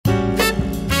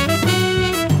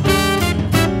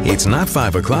It's not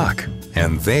 5 o'clock,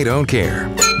 and they don't care.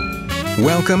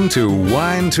 Welcome to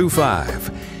Wine to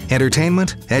 5.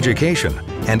 Entertainment, education,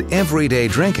 and everyday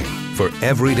drinking for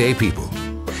everyday people.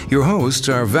 Your hosts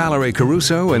are Valerie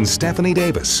Caruso and Stephanie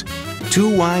Davis,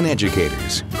 two wine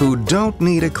educators who don't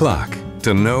need a clock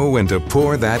to know when to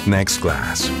pour that next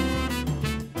glass.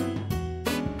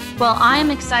 Well, I'm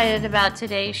excited about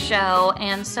today's show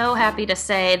and so happy to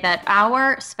say that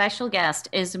our special guest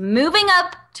is moving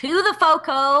up to the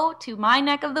FOCO, to my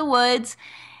neck of the woods.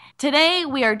 Today,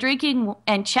 we are drinking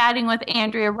and chatting with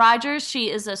Andrea Rogers.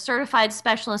 She is a certified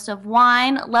specialist of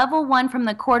wine, level 1 from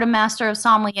the Court of Master of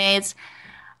Sommeliers,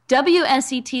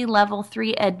 WSET level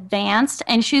 3 advanced,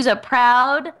 and she's a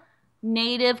proud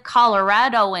native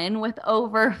Coloradoan with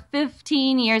over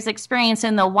 15 years experience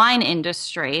in the wine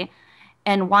industry.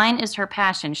 And wine is her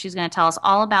passion. She's going to tell us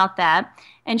all about that.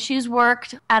 And she's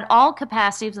worked at all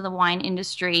capacities of the wine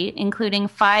industry, including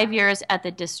 5 years at the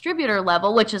distributor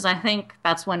level, which is, I think,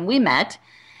 that's when we met,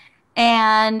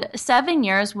 and 7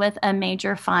 years with a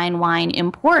major fine wine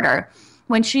importer.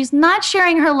 When she's not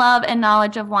sharing her love and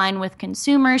knowledge of wine with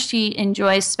consumers, she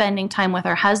enjoys spending time with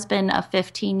her husband of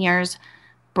 15 years,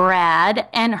 Brad,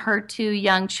 and her 2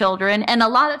 young children, and a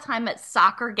lot of time at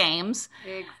soccer games.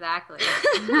 Exactly.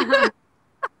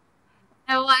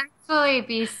 It will actually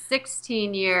be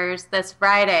 16 years this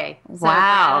Friday. So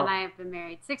Wow. Brad and I have been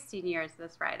married 16 years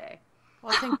this Friday.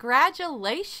 Well,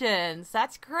 congratulations.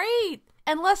 That's great.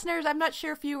 And listeners, I'm not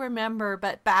sure if you remember,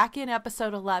 but back in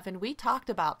episode 11, we talked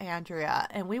about Andrea,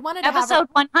 and we wanted to Episode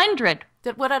 100.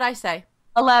 What did I say?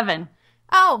 11.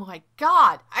 Oh my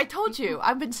God. I told you.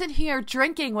 I've been sitting here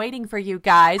drinking, waiting for you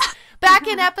guys. Back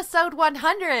in episode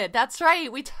 100. That's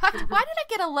right. We talked. Why did I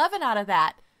get 11 out of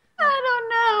that?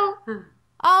 I don't know.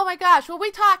 Oh my gosh. Well, we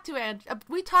talked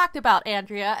about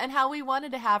Andrea and how we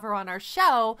wanted to have her on our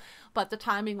show, but the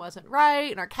timing wasn't right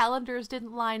and our calendars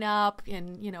didn't line up,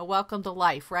 and, welcome to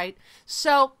life, right?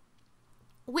 So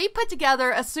we put together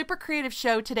a super creative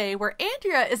show today where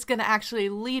Andrea is going to actually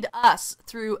lead us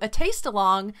through a taste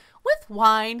along with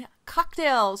wine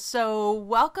cocktails. So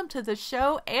welcome to the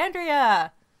show,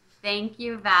 Andrea. Thank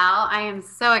you, Val. I am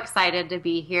so excited to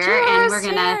be here. Cheers, and we're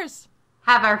going to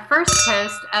have our first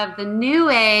toast of the New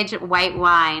Age white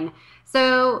wine.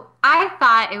 So I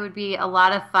thought it would be a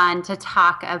lot of fun to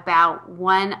talk about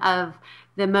one of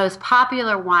the most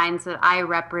popular wines that I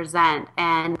represent.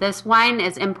 And this wine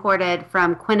is imported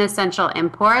from Quintessential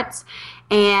Imports,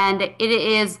 and it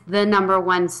is the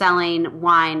 #1 selling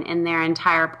wine in their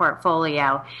entire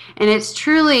portfolio. And it's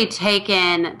truly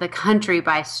taken the country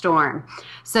by storm.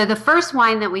 So the first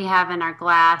wine that we have in our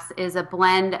glass is a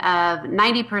blend of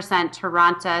 90%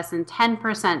 Torrontés and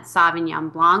 10%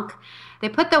 Sauvignon Blanc. They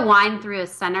put the wine through a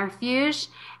centrifuge,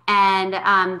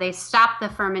 and they stop the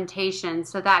fermentation,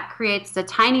 so that creates the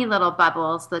tiny little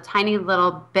bubbles, the tiny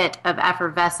little bit of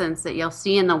effervescence that you'll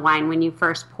see in the wine when you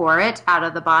first pour it out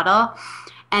of the bottle.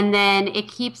 And then it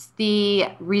keeps the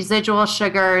residual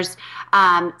sugars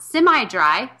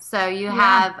semi-dry, so you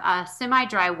have a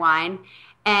semi-dry wine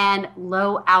and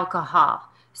low alcohol.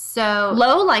 So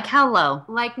Low? Like how low?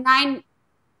 like 9%.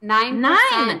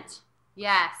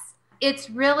 Yes.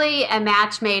 It's really a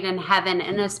match made in heaven,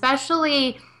 and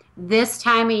especially this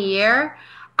time of year,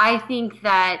 I think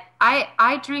that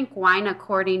I drink wine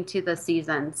according to the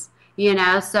seasons,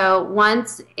 so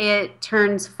once it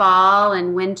turns fall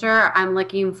and winter, I'm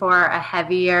looking for a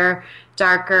heavier,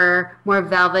 darker, more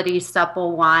velvety,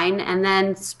 supple wine, and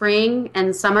then spring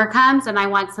and summer comes and I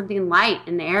want something light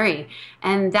and airy,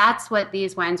 and that's what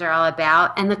these wines are all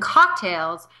about. And the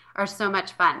cocktails are so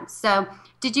much fun. So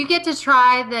did you get to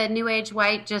try the New Age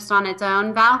White just on its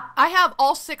own, Val? I have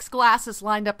all 6 glasses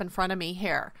lined up in front of me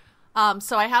here.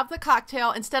 So I have the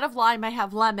cocktail. Instead of lime, I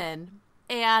have lemon.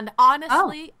 And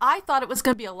honestly, I thought it was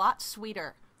going to be a lot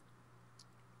sweeter.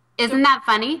 Isn't that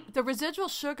funny? The residual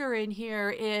sugar in here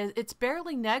it's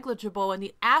barely negligible, and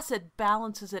the acid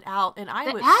balances it out. And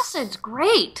The acid's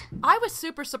great. I was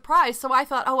super surprised. So I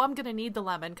thought, I'm going to need the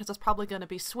lemon because it's probably going to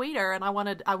be sweeter, and I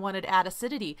wanted to add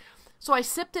acidity. So I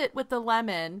sipped it with the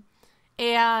lemon,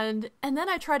 and then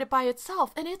I tried it by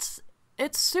itself, and it's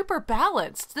super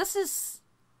balanced. This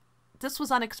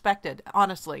was unexpected,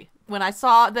 honestly. When I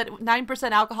saw that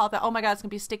 9% alcohol, I thought, oh my God, it's gonna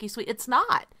be sticky sweet. It's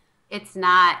not. It's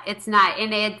not.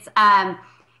 And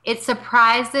it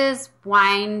surprises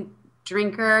wine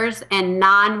drinkers and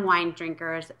non-wine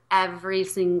drinkers every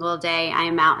single day I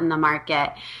am out in the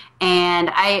market. And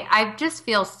I just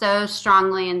feel so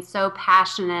strongly and so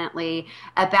passionately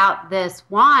about this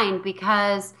wine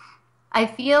because I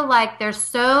feel like there's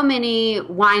so many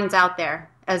wines out there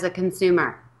as a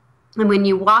consumer. And when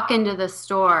you walk into the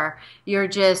store, you're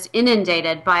just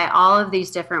inundated by all of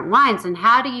these different wines. And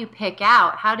how do you pick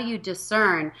out, how do you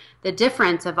discern the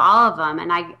difference of all of them?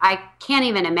 And I can't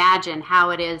even imagine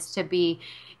how it is to be,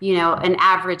 an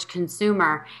average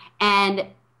consumer. And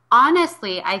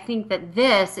honestly, I think that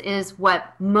this is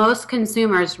what most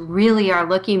consumers really are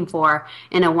looking for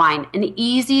in a wine. An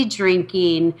easy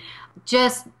drinking,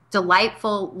 just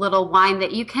delightful little wine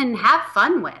that you can have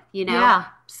fun with, Yeah.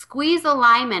 Squeeze a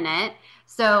lime in it.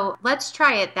 So let's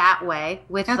try it that way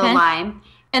with the lime.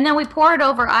 And then we pour it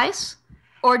over ice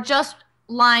or just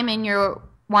lime in your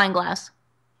wine glass?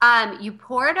 You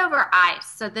pour it over ice.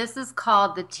 So this is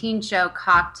called the Tincho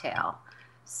cocktail.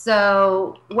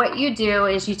 So what you do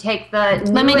is you take the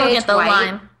Let me go get the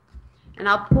lime. And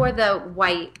I'll pour the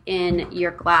white in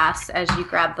your glass as you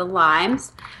grab the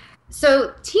limes.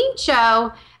 So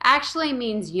Tincho actually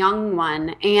means young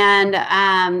one,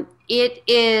 and it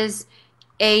is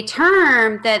a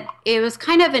term that it was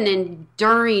kind of an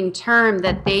enduring term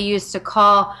that they used to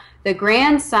call the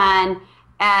grandson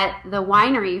at the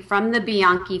winery from the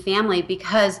Bianchi family,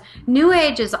 because New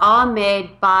Age is all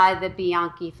made by the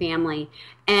Bianchi family.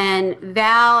 And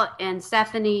Val and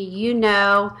Stephanie,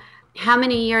 how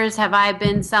many years have I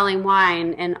been selling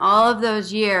wine? And all of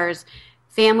those years,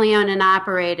 family owned and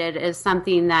operated is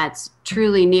something that's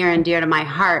truly near and dear to my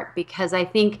heart, because I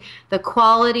think the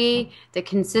quality, the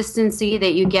consistency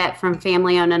that you get from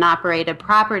family owned and operated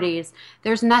properties,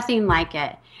 there's nothing like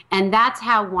it. And that's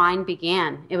how wine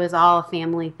began. It was all a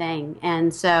family thing.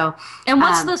 And so... And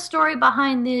what's the story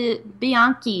behind the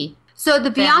Bianchi? So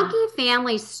the Bianchi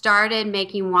family started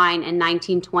making wine in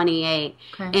 1928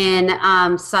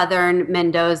 in southern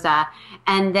Mendoza.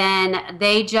 And then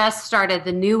they just started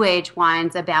the New Age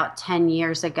wines about 10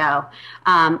 years ago,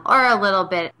 or a little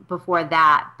bit before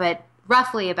that. But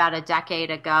roughly about a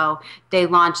decade ago, they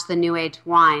launched the New Age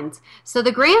wines. So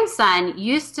the grandson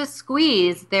used to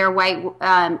squeeze their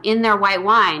in their white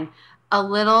wine a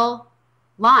little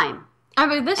lime. I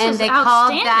mean, this and is they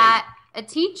outstanding. called that a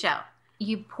tincho.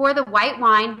 You pour the white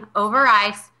wine over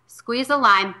ice, squeeze a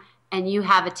lime, and you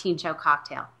have a tincho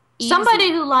cocktail. Easy. Somebody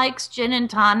who likes gin and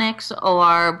tonics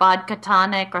or vodka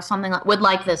tonic or something would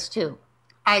like this too.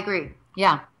 I agree.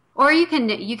 Yeah. Or you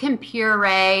can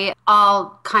puree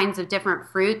all kinds of different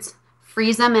fruits,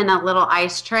 freeze them in a little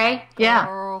ice tray.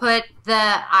 Yeah. Put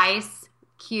the ice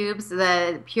cubes,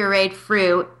 the pureed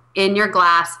fruit in your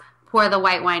glass, pour the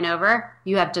white wine over,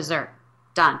 you have dessert.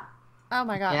 Done. Oh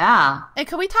my God. Yeah. And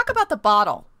can we talk about the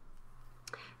bottle?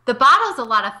 The bottle's a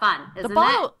lot of fun, isn't it? The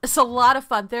bottle is a lot of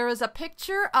fun. There is a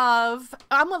picture of,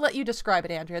 I'm going to let you describe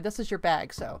it, Andrea. This is your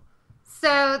bag, so.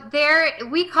 So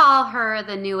we call her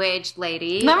the New Age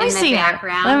lady. Let me in the see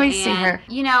background. her. Let me see her.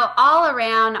 All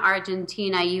around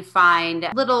Argentina, you find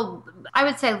little, I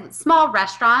would say, small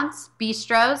restaurants,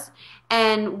 bistros,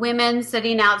 and women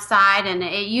sitting outside. And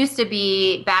it used to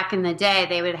be back in the day,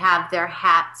 they would have their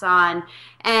hats on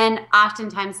and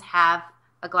oftentimes have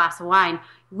a glass of wine.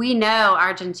 We know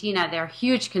Argentina, they're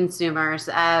huge consumers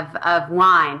of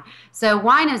wine. So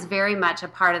wine is very much a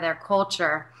part of their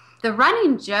culture. The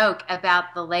running joke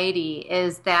about the lady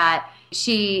is that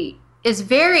she is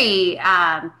very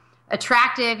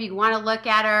attractive. You want to look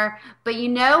at her. But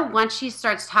once she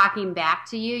starts talking back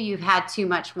to you, you've had too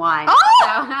much wine.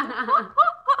 Oh!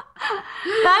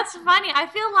 That's funny. I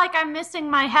feel like I'm missing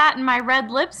my hat and my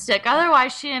red lipstick.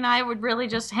 Otherwise, she and I would really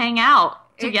just hang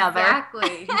out together.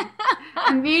 Exactly.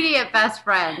 Immediate best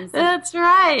friends. That's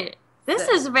right. This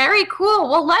is very cool.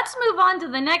 Well, let's move on to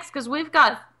the next because we've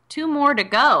got 2 more to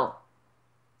go.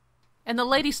 And the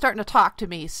lady's starting to talk to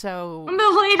me, so...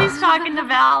 The lady's talking to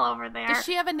Val over there. Does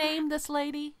she have a name, this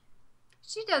lady?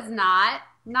 She does not.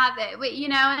 Not that,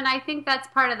 and I think that's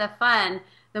part of the fun.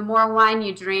 The more wine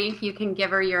you drink, you can give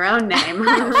her your own name.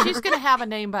 She's going to have a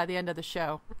name by the end of the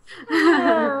show.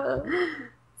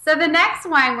 So the next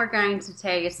wine we're going to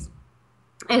taste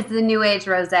is the New Age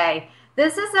Rosé.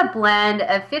 This is a blend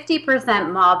of 50%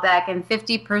 Malbec and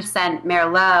 50%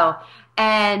 Merlot.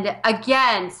 And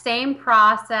again, same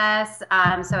process.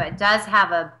 So it does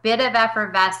have a bit of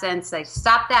effervescence. They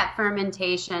stop that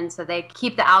fermentation, so they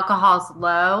keep the alcohols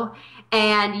low.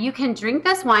 And you can drink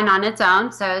this wine on its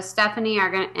own. So Stephanie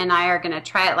and I are going to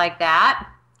try it like that.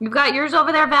 You've got yours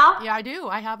over there, Val? Yeah, I do.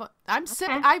 I have. I'm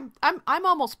sipping. I'm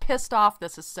almost pissed off.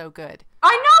 This is so good.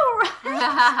 I know,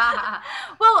 right?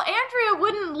 Well, Andrea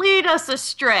wouldn't lead us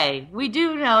astray. We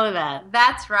do know that.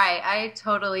 That's right. I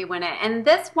totally win it. And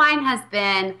this wine has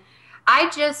been, I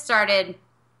just started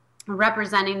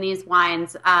representing these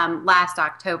wines last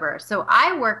October. So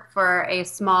I work for a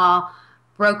small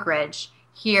brokerage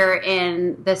here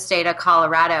in the state of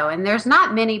Colorado. And there's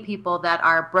not many people that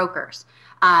are brokers.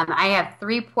 I have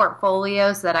 3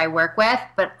 portfolios that I work with,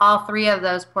 but all 3 of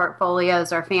those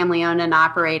portfolios are family-owned and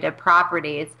operated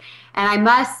properties. And I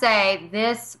must say,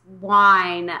 this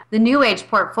wine, the New Age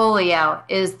portfolio,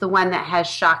 is the one that has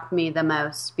shocked me the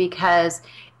most because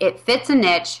it fits a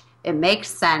niche, it makes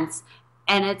sense,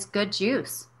 and it's good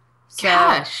juice. So,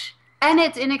 Gosh. And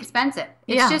it's inexpensive.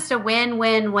 It's just a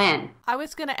win-win-win. I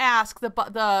was going to ask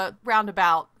the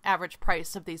roundabout average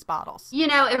price of these bottles. You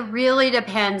know, it really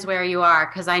depends where you are,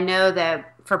 because I know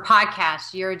that for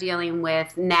podcasts, you're dealing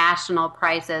with national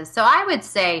prices. So I would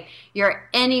say you're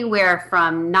anywhere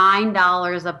from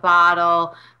 $9 a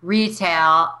bottle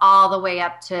retail all the way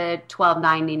up to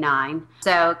 $12.99.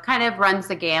 So it kind of runs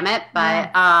the gamut,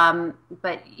 but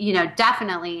you know,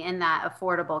 definitely in that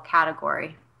affordable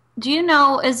category. Do you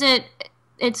know,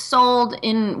 it's sold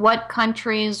in what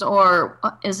countries, or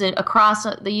is it across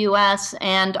the U.S.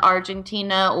 and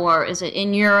Argentina, or is it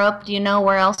in Europe? Do you know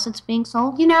where else it's being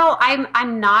sold? You know,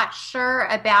 I'm not sure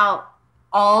about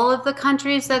all of the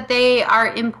countries that they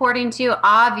are importing to.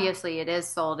 Obviously, it is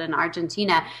sold in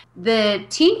Argentina. The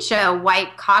Tincha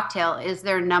white cocktail is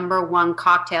their #1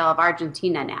 cocktail of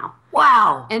Argentina now.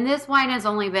 Wow. And this wine has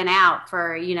only been out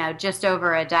for, you know, just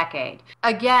over a decade.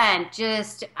 Again,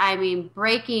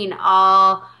 breaking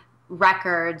all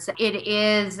records. It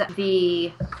is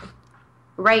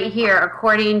right here,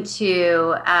 according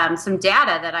to some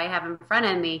data that I have in front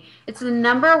of me, it's the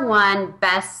 #1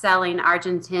 best-selling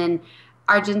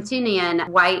Argentinian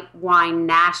white wine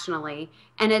nationally.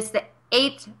 And it's the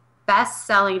 8th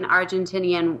best-selling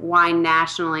Argentinian wine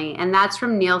nationally, and that's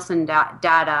from Nielsen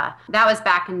data. That was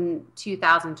back in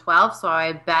 2012, so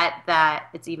I bet that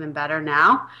it's even better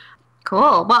now.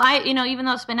 Cool. Well, even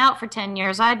though it's been out for 10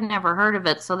 years, I'd never heard of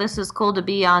it, so this is cool to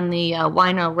be on the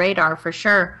wino radar for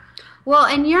sure. Well,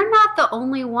 and you're not the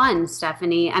only one,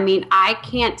 Stephanie. I mean, I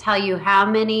can't tell you how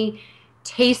many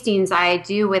tastings I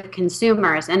do with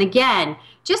consumers. And again,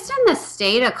 just in the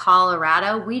state of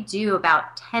Colorado, we do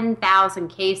about 10,000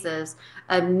 cases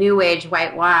of New Age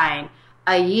white wine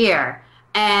a year.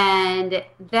 And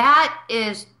that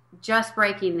is just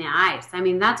breaking the ice. I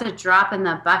mean, that's a drop in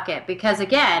the bucket because,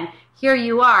 again, here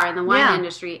you are in the wine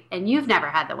industry and you've never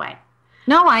had the wine.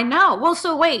 No, I know. Well,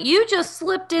 so wait, you just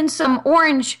slipped in some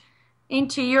orange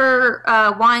into your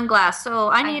wine glass. So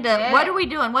what are we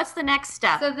doing? What's the next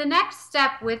step? So the next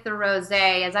step with the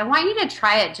rosé is I want you to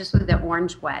try it just with the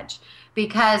orange wedge.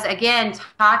 Because again,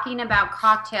 talking about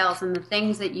cocktails and the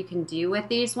things that you can do with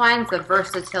these wines, the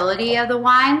versatility of the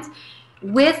wines,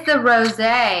 with the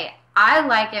rosé, I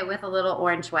like it with a little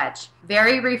orange wedge.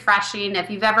 Very refreshing. If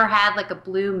you've ever had like a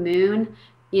Blue Moon,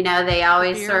 you know, they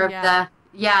always serve the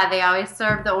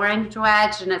orange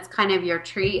wedge, and it's kind of your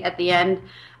treat at the end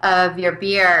of your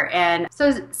beer. And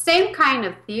so same kind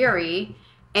of theory.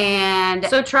 And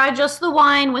so try just the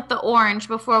wine with the orange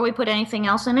before we put anything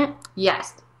else in it?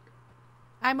 Yes.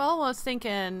 I'm almost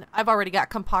thinking, I've already got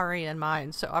Campari in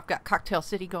mind, so I've got Cocktail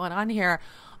City going on here.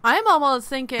 I'm almost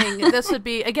thinking this would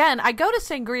be, again, I go to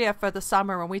Sangria for the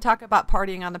summer when we talk about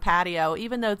partying on the patio,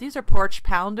 even though these are porch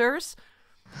pounders.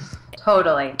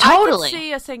 Totally. I could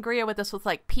see a Sangria with this with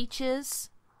like peaches,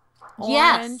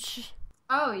 orange. Yes.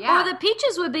 Oh, yeah. Or the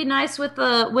peaches would be nice with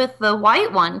the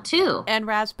white one, too. And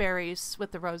raspberries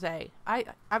with the rosé.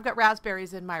 I've got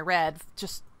raspberries in my red,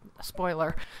 just a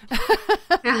spoiler.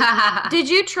 Did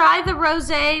you try the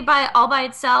rosé all by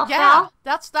itself? Yeah, Val?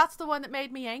 that's the one that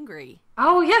made me angry.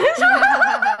 Oh, yeah.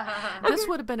 This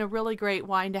would have been a really great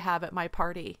wine to have at my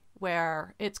party,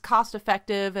 where it's cost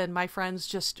effective and my friends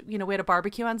just, we had a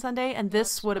barbecue on Sunday, and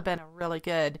this would have been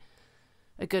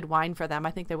a good wine for them.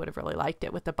 I think they would have really liked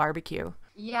it with the barbecue.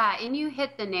 Yeah, and you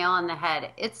hit the nail on the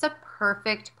head. It's a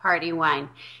perfect party wine.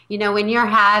 When you're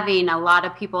having a lot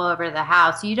of people over the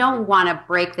house, you don't want to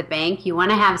break the bank. You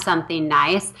want to have something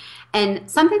nice and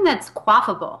something that's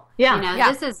quaffable.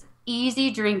 Yeah. This is easy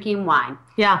drinking wine.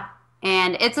 Yeah.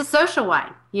 And it's a social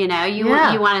wine. You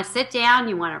want to sit down,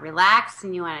 you want to relax,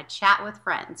 and you want to chat with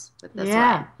friends with this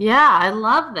wine. Yeah, I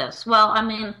love this. Well, I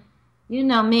mean, you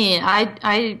know me,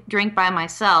 I drink by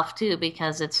myself too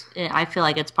because I feel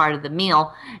like it's part of the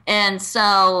meal. And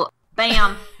so,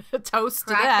 bam. Toast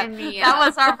to Cracking that. me up. That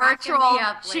was our Cracking virtual me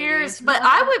up, cheers. ladies. But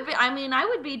I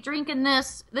would be drinking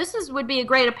this. Would be a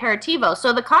great aperitivo.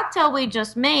 So the cocktail we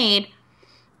just made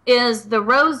is the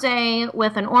rosé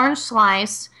with an orange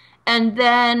slice, and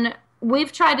then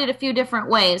we've tried it a few different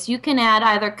ways. You can add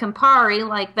either Campari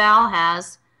like Val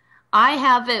has. I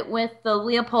have it with the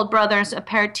Leopold Brothers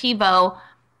aperitivo,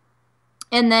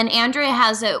 And then Andrea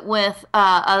has it with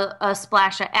a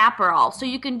splash of Aperol. So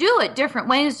you can do it different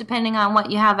ways depending on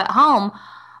what you have at home.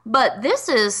 But this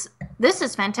is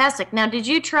fantastic. Now, did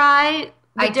you try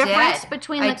the difference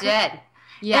between the... I did.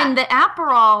 Yeah. And the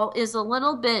Aperol is a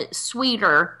little bit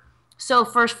sweeter. So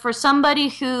for somebody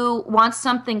who wants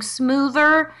something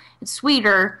smoother and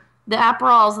sweeter, the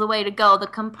Aperol is the way to go. The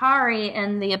Campari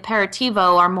and the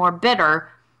Aperitivo are more bitter.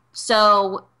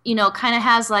 So, kind of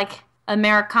has like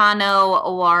Americano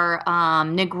or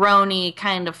Negroni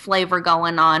kind of flavor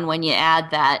going on when you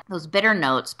add those bitter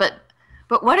notes. But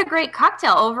what a great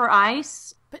cocktail over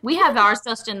ice. We have ours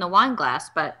just in the wine glass,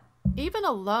 but... Even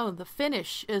alone, the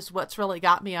finish is what's really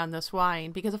got me on this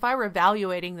wine, because if I were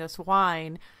evaluating this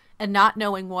wine and not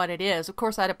knowing what it is, of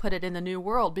course I'd have put it in the New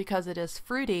World because it is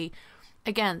fruity.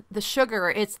 Again, the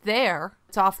sugar, it's there,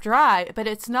 it's off dry, but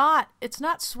it's not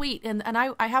sweet. And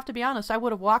I have to be honest, I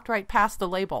would have walked right past the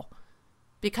label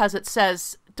because it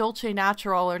says Dolce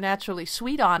Natural or naturally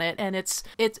sweet on it, and it's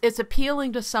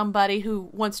appealing to somebody who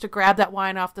wants to grab that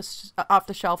wine off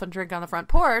the shelf and drink on the front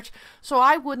porch. So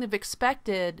I wouldn't have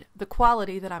expected the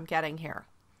quality that I'm getting here.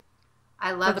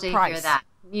 I love to hear that.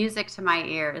 Music to my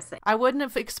ears. I wouldn't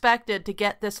have expected to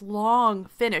get this long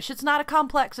finish. It's not a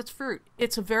complex, it's fruit.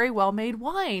 It's a very well-made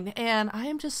wine, and I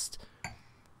am just...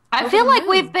 I feel like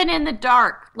we've been in the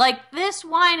dark. Like, this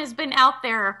wine has been out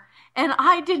there, and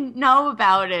I didn't know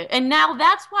about it. And now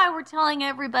that's why we're telling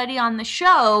everybody on the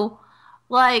show,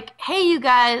 like, hey, you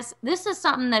guys, this is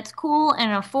something that's cool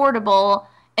and affordable,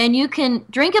 and you can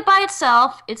drink it by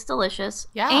itself. It's delicious.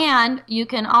 Yeah. And you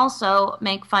can also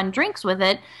make fun drinks with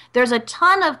it. There's a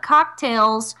ton of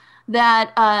cocktails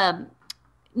that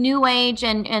New Age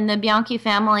and the Bianchi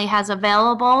family has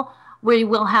available. We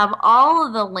will have all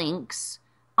of the links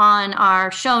on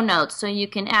our show notes, so you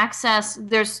can access,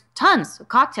 there's tons of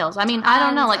cocktails. I mean, I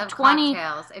don't know, like 20,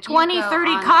 30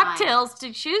 online cocktails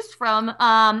to choose from.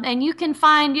 And you can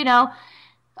find,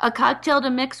 a cocktail to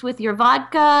mix with your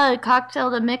vodka, a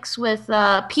cocktail to mix with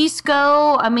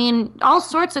pisco. I mean, all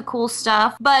sorts of cool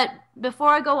stuff. But before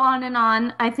I go on and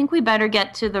on, I think we better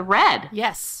get to the red.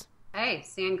 Yes. Hey,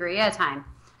 sangria time.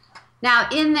 Now,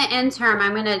 in the interim,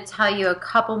 I'm going to tell you a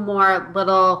couple more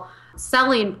little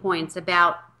selling points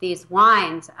about these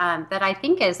wines that I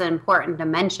think is important to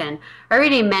mention. I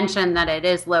already mentioned that it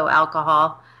is low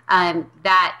alcohol.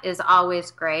 That is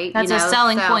always great. That's a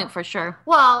selling point for sure.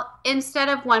 Well, instead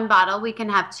of one bottle, we can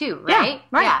have two, right?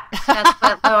 Yeah, right. Yeah, that's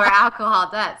what lower alcohol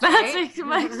does, right?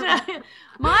 That's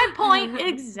my point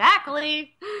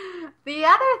exactly. The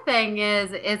other thing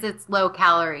is it's low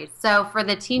calories. So for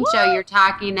the teen show, you're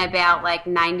talking about like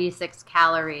 96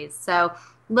 calories. So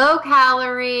low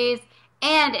calories,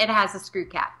 and it has a screw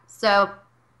cap. So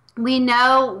we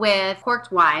know with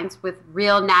corked wines, with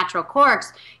real natural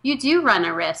corks, you do run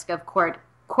a risk of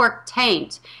cork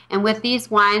taint. And with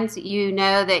these wines, you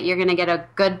know that you're going to get a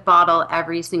good bottle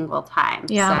every single time.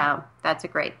 Yeah. So that's a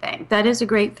great thing. That is a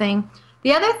great thing.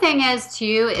 The other thing is,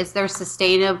 too, is they're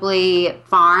sustainably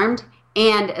farmed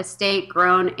and estate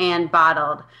grown and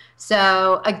bottled.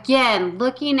 So, again,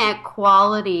 looking at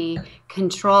quality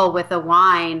control with a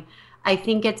wine, I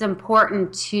think it's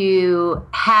important to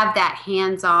have that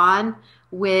hands-on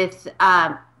with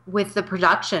the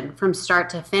production from start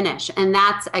to finish. And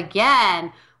that's,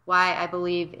 again, why I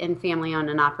believe in family-owned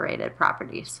and operated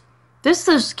properties. This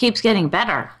just keeps getting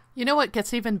better. You know what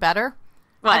gets even better?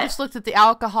 What? I just looked at the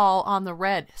alcohol on the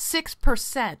red.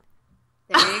 6%.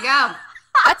 There you go.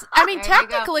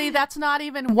 Technically, that's not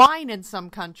even wine in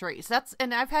some countries.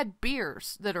 And I've had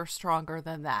beers that are stronger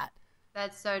than that.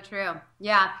 That's so true.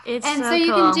 Yeah. It's and so so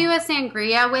you cool. can do a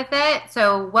sangria with it.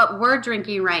 So what we're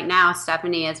drinking right now,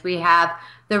 Stephanie, is we have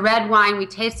the red wine. We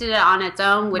tasted it on its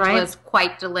own, which was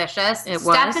quite delicious. It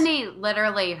was. Stephanie,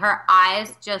 literally, her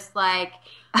eyes just like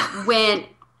went,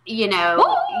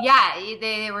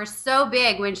 they were so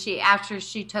big after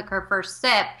she took her first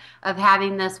sip of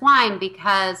having this wine,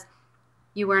 because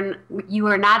you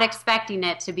were not expecting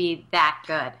it to be that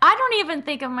good. I don't even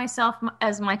think of myself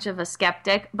as much of a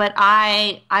skeptic, but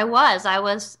I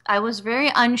was very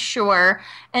unsure,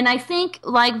 and I think,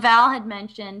 like Val had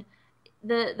mentioned,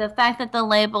 the fact that the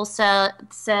label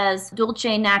says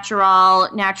Dolce Natural,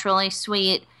 naturally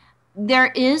sweet,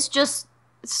 there is just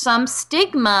some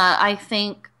stigma, I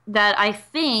think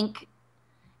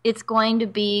it's going to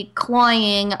be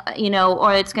cloying,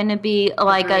 or it's going to be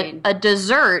like a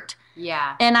dessert.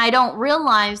 Yeah. And I don't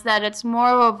realize that it's more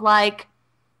of like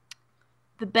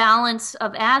the balance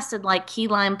of acid, like key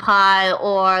lime pie,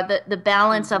 or the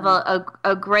balance of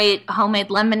a great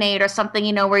homemade lemonade or something,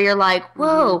 you know, where you're like,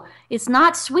 whoa, it's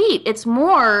not sweet. It's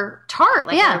more tart.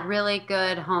 Like a really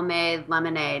good homemade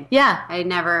lemonade. Yeah. I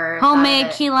never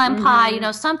homemade key lime pie, you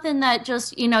know, something that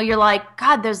just, you know, you're like,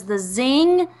 God, there's the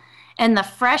zing and the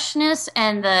freshness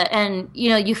and you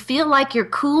know, you feel like you're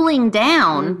cooling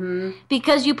down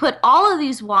because you put all of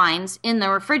these wines in the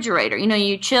refrigerator. You know,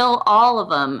 you chill all of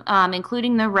them,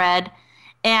 including the red,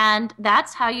 and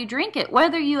that's how you drink it.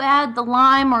 Whether you add the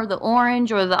lime or the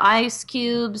orange or the ice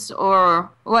cubes or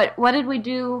what did we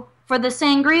do? For the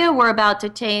sangria we're about to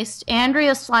taste,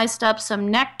 Andrea sliced up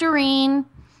some nectarine,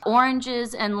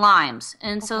 oranges, and limes.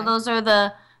 And so those are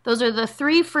the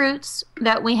three fruits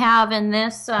that we have in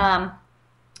this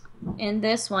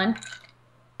one.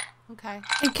 Okay.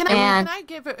 And can I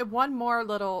give it one more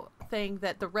little thing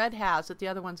that the red has that the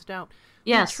other ones don't?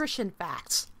 Yes. Nutrition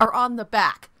facts are on the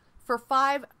back for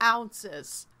 5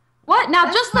 ounces. What?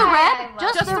 Now just the red?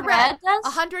 Just the red does?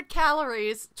 100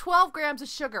 calories, 12 grams of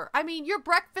sugar. I mean, your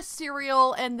breakfast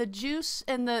cereal and the juice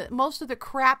and most of the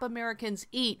crap Americans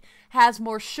eat has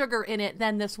more sugar in it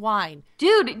than this wine.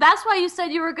 Dude, that's why you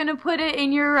said you were going to put it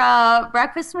in your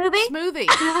breakfast smoothie?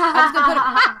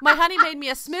 My honey made me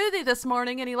a smoothie this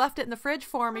morning, and he left it in the fridge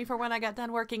for me for when I got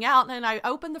done working out. And I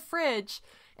opened the fridge,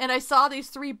 and I saw these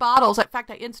 3 bottles. In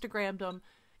fact, I Instagrammed them.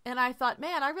 And I thought,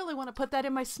 man, I really want to put that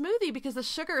in my smoothie because the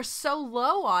sugar is so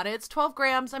low on it. It's 12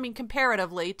 grams, I mean,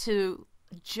 comparatively to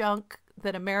junk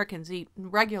that Americans eat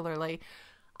regularly.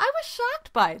 I was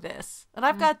shocked by this. And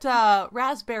I've got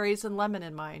raspberries and lemon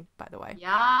in mine, by the way.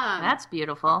 Yeah. That's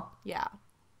beautiful. Yeah.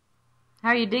 How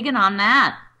are you digging on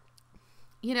that?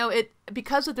 You know,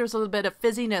 because there's a little bit of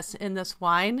fizziness in this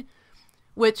wine,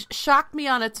 which shocked me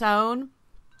on its own.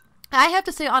 I have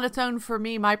to say on its own, for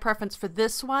me, my preference for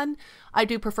this one, I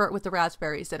do prefer it with the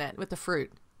raspberries in it, with the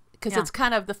fruit. Because it's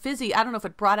kind of the fizzy. I don't know if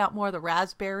it brought out more of the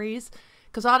raspberries.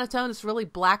 Because on its own, it's really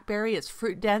blackberry. It's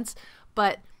fruit dense.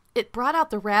 But it brought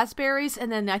out the raspberries.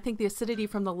 And then I think the acidity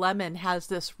from the lemon has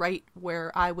this right where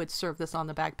I would serve this on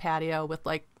the back patio with,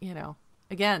 like, you know,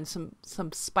 again, some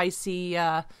spicy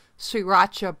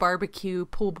sriracha barbecue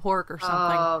pulled pork or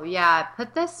something. Oh, yeah.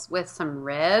 Put this with some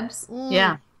ribs.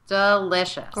 Yeah.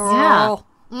 Delicious. Girl.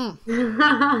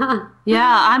 Yeah.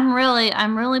 Yeah, I'm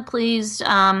really pleased.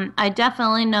 I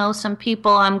definitely know some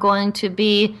people I'm going to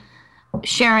be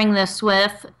sharing this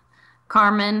with.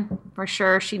 Carmen, for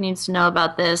sure, she needs to know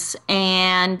about this.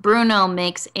 And Bruno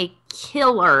makes a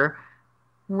killer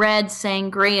red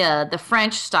sangria, the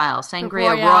French style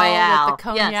sangria Royale. With the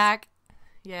cognac.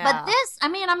 Yes. Yeah. But this, I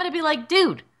mean, I'm going to be like,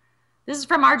 dude, this is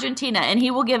from Argentina, and he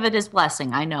will give it his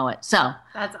blessing. I know it. So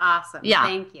that's awesome. Yeah.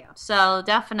 Thank you. So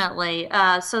definitely.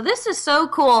 So this is so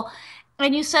cool.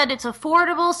 And you said it's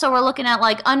affordable, so we're looking at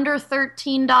like under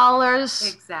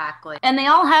 $13. Exactly. And they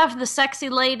all have the sexy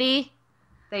lady.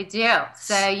 They do.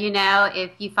 So, you know,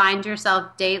 if you find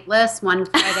yourself dateless one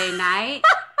Friday night,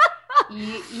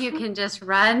 you can just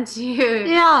run to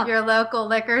your local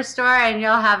liquor store and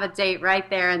you'll have a date right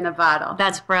there in the bottle.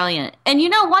 That's brilliant. And you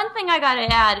know, one thing I got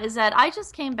to add is that I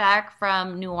just came back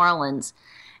from New Orleans,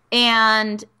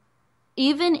 and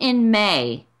even in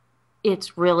May,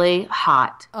 it's really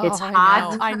hot. It's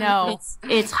hot. I know.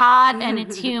 It's hot and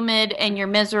it's humid and you're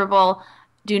miserable.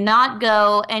 Do not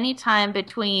go anytime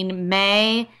between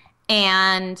May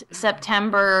and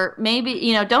September. Maybe,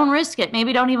 you know, don't risk it.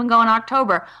 Maybe don't even go in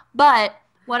October. But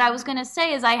what I was going to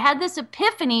say is I had this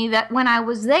epiphany that when I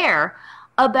was there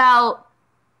about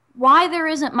why there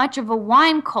isn't much of a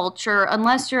wine culture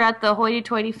unless you're at the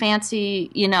hoity-toity fancy,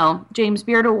 you know, James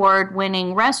Beard Award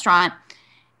winning restaurant.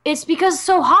 It's because it's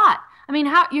so hot. I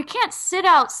mean, you can't sit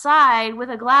outside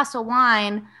with a glass of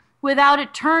wine without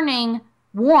it turning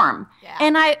warm. Yeah.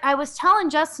 And I was telling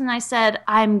Justin, I said,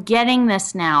 I'm getting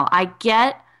this now. I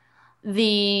get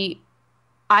the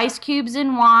ice cubes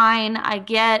in wine.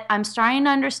 I'm starting to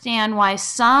understand why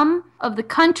some of the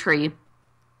country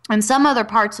and some other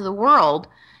parts of the world,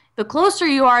 the closer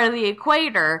you are to the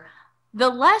equator, the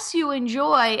less you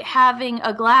enjoy having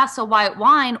a glass of white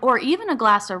wine or even a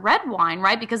glass of red wine,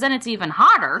 right? Because then it's even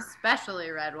hotter.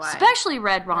 Especially red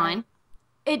wine. Right.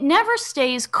 It never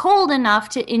stays cold enough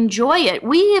to enjoy it.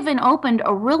 We even opened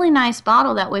a really nice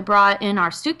bottle that we brought in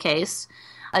our suitcase,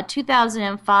 a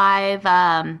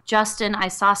 2005 Justin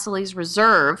Isosceles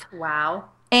Reserve. Wow.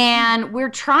 And we're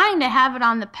trying to have it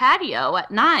on the patio at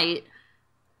night,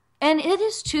 and it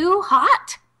is too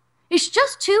hot. It's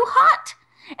just too hot.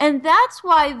 And that's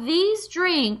why these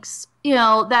drinks, you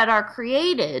know, that are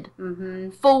created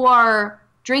for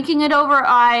drinking it over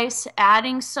ice,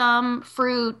 adding some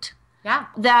fruit,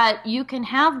 that you can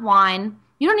have wine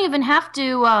You don't even have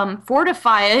to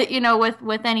fortify it,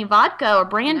 with any vodka or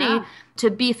brandy to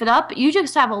beef it up. You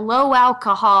just have a low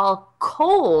alcohol,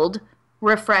 cold,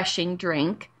 refreshing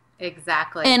drink.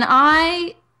 Exactly. And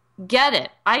I get it.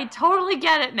 I totally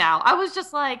get it now. I was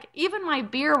just like, even my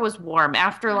beer was warm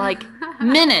after like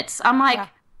minutes. I'm like,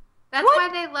 that's why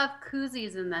they love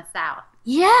koozies in the South.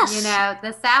 Yes.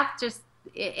 The South just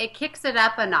it kicks it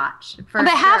up a notch. But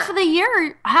half of the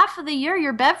year,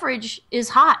 your beverage is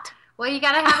hot. Well, you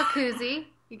got to have a koozie.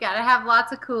 You got to have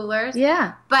lots of coolers.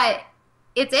 Yeah. But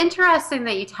it's interesting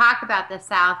that you talk about the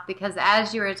South, because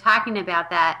as you were talking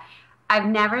about that, I've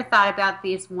never thought about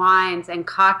these wines and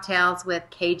cocktails with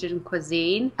Cajun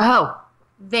cuisine. Oh.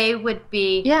 They would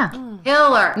be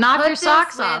killer. Knock your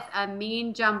socks off. With a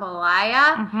mean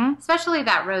jambalaya, especially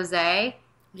that rosé.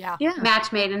 Yeah.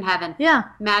 Match made in heaven. Yeah.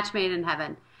 Match made in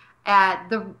heaven.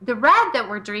 The red that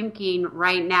we're drinking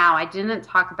right now, I didn't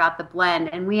talk about the blend,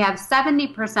 and we have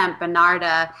 70%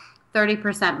 Bonarda,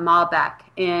 30% Malbec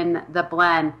in the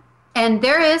blend. And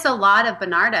there is a lot of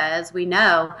Bonarda, as we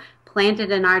know,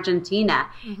 planted in Argentina.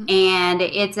 And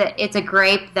it's a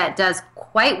grape that does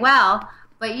quite well,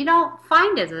 but you don't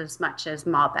find it as much as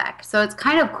Malbec. So it's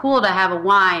kind of cool to have a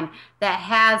wine that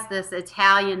has this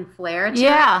Italian flair to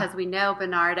it, because we know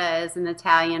Bonarda is an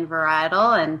Italian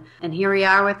varietal, and here we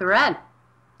are with the red.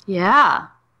 Yeah.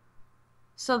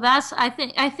 So I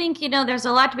think there's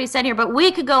a lot to be said here, but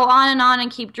we could go on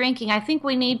and keep drinking. I think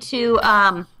we need to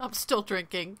I'm still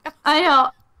drinking. I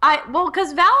know.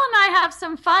 Because Val and I have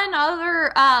some fun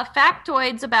other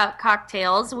factoids about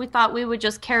cocktails. We thought we would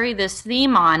just carry this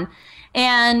theme on.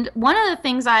 And one of the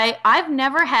things I've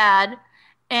never had,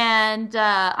 and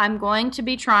I'm going to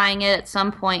be trying it at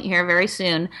some point here very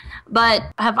soon, but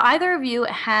have either of you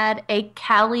had a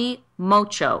Cali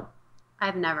Mocho?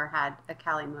 I've never had a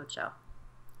Cali Mocho.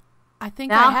 I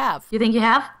think I have. You think you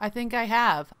have? I think I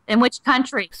have. In which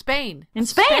country? Spain. In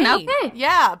Spain, okay.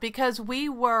 Yeah, because we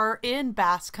were in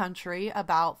Basque Country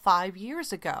about 5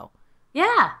 years ago.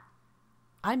 Yeah.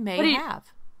 I may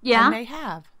have. Yeah. I may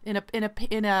have. In a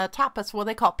tapas, well,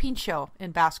 they call it pincho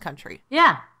in Basque Country.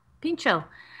 Yeah, pincho.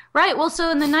 Right. Well, so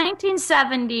in the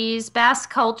 1970s, Basque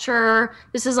culture,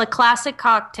 this is a classic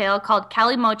cocktail called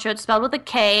Cali Mocho. It's spelled with a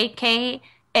K, Kalimotxo.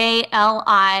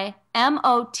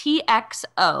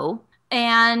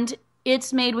 And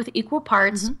it's made with equal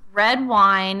parts red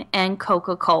wine and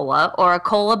Coca-Cola, or a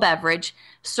cola beverage,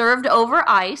 served over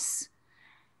ice.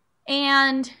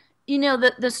 And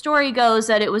the story goes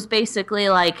that it was basically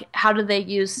like, how do they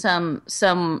use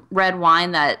some red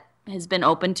wine that has been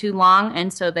open too long,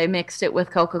 and so they mixed it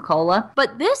with Coca-Cola.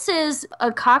 But this is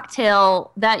a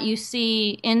cocktail that you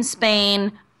see in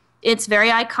Spain. It's very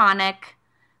iconic.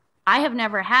 I have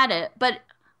never had it, but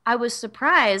I was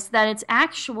surprised that it's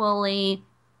actually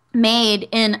made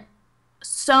in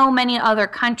so many other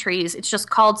countries. It's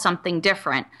just called something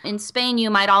different. In Spain,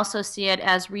 you might also see it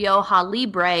as Rioja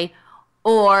Libre,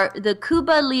 or the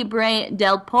Cuba Libre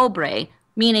del Pobre,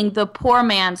 meaning the poor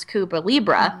man's Cuba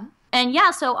Libre. And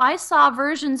so I saw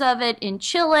versions of it in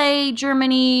Chile,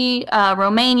 Germany,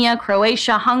 Romania,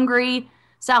 Croatia, Hungary,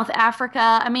 South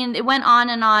Africa. I mean, it went on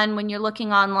and on when you're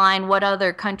looking online what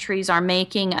other countries are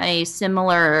making a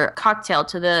similar cocktail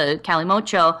to the Cali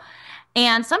Mocho.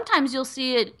 And sometimes you'll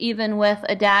see it even with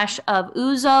a dash of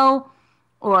ouzo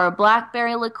or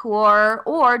blackberry liqueur,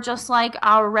 or just like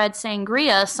our red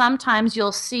sangria, sometimes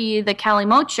you'll see the Cali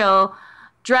Mocho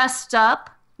dressed up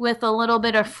with a little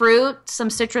bit of fruit,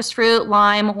 some citrus fruit,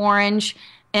 lime, orange,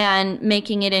 and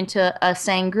making it into a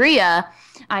sangria.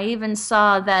 I even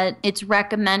saw that it's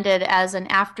recommended as an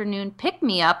afternoon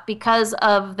pick-me-up because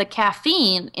of the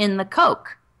caffeine in the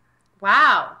Coke.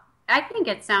 Wow. I think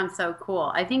it sounds so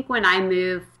cool. I think when I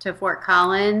move to Fort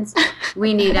Collins,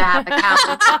 we need to have a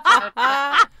Cali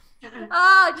Mocho.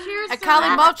 Oh, cheers! A Cali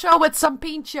Mocho with some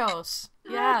pinchos.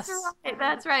 Yes,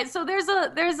 that's right. So there's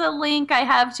a link I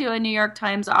have to a New York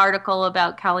Times article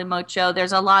about Cali Mocho.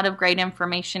 There's a lot of great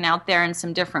information out there and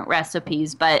some different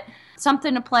recipes, but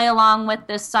something to play along with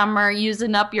this summer,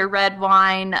 using up your red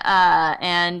wine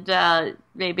and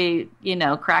maybe,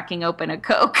 cracking open a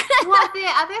Coke. Well, the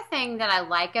other thing that I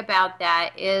like about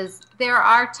that is there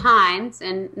are times,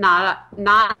 and not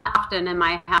often in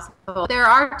my household, there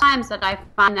are times that I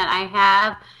find that I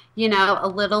have, a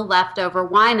little leftover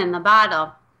wine in the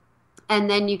bottle. and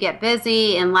then you get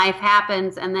busy and life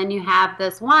happens, and then you have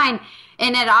this wine.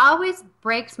 And it always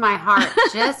breaks my heart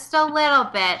just a little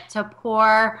bit to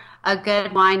pour a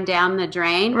good wine down the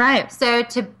drain. Right. So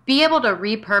to be able to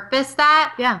repurpose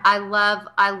that, Yeah. I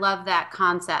love that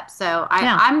concept. So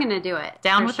I'm going to do it.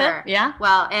 Down for with sure. it? Yeah.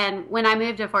 Well, and when I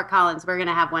move to Fort Collins, we're going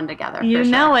to have one together. You for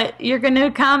sure. know it. You're going to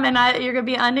come and you're going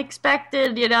to be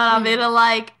unexpected. You know, I'll be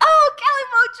like, oh, Kelly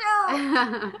Mocho.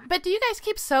 But do you guys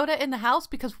keep soda in the house?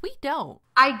 Because we don't.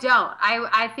 I don't.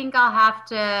 I think I'll have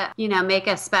to, make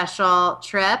a special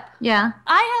trip. Yeah.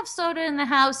 I have soda in the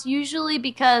house usually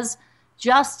because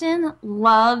Justin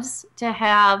loves to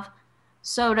have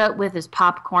soda with his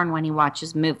popcorn when he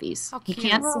watches movies. Oh, He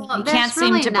cute. can't Well, he there's can't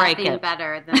seem really to break nothing it.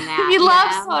 better than that. He you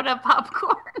loves know? soda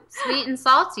popcorn. Sweet and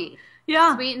salty.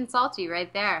 Yeah. Sweet and salty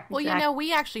right there. Well,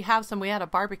 we actually have some. We had a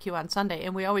barbecue on Sunday,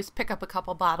 and we always pick up a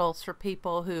couple bottles for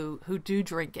people who do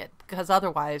drink it, because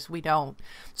otherwise we don't.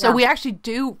 So Yeah. we actually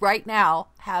do right now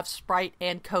have Sprite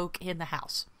and Coke in the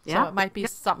house. Yeah. So it might be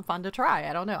something fun to try.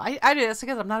 I don't know. I do this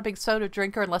because I'm not a big soda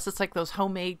drinker unless it's like those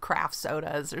homemade craft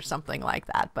sodas or something like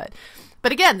that. But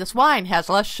again, this wine has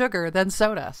less sugar than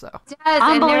soda. So It does,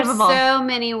 and there's Unbelievable. so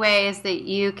many ways that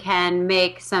you can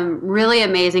make some really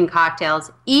amazing cocktails,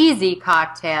 easy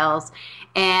cocktails,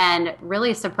 and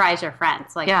really surprise your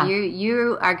friends. Like Yeah.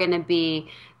 you are going to be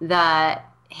the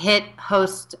hit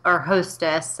host or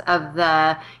hostess of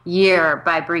the year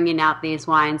by bringing out these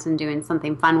wines and doing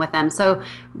something fun with them. So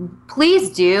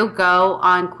please do go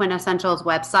on Quintessential's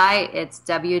website. It's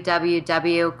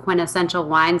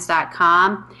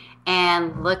www.quintessentialwines.com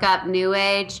and look up New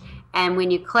Age. And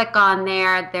when you click on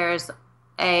there, there's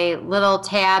a little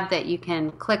tab that you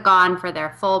can click on for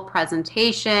their full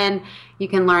presentation. You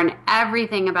can learn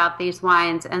everything about these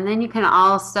wines, and then you can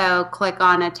also click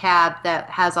on a tab that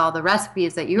has all the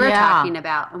recipes that you were talking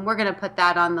about, and we're going to put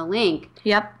that on the link.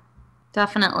 Yep.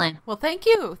 Definitely. well, thank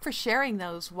you for sharing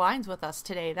those wines with us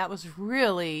today. That was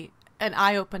really an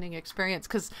eye-opening experience,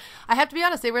 because I have to be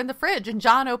honest, they were in the fridge, and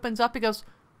John opens up, he goes,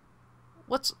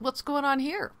 What's going on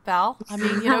here, Val? I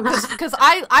mean, because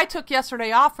I took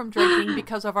yesterday off from drinking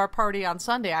because of our party on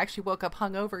Sunday. I actually woke up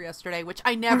hungover yesterday, which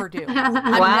I never do. I'm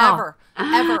never,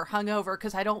 ever hungover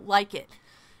because I don't like it.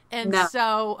 And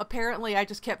so apparently I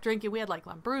just kept drinking. We had like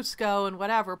Lambrusco and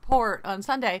whatever, port on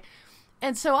Sunday.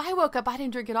 And so I woke up, I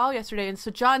didn't drink it all yesterday. And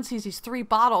so John sees these 3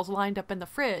 bottles lined up in the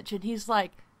fridge, and he's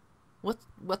like,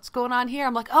 what's going on here?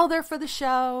 I'm like, oh, they're for the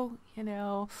show,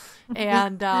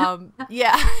 and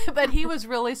but he was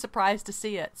really surprised to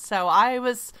see it. So I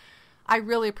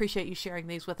really appreciate you sharing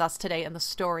these with us today and the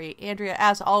story. Andrea,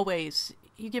 as always,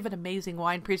 you give an amazing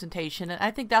wine presentation, and I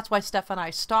think that's why Steph and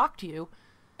I stalked you.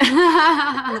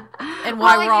 And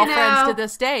why we're all friends to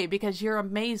this day, because you're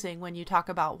amazing when you talk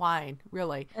about wine,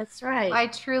 really. That's right. I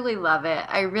truly love it.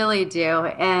 I really do.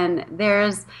 And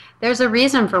there's a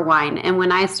reason for wine. And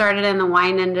when I started in the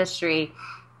wine industry,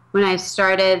 when I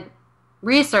started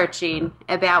researching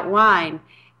about wine,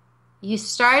 you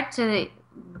start to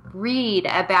read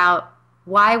about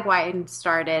why wine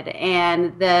started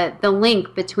and the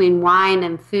link between wine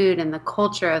and food and the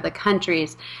culture of the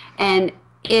countries. And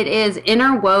it is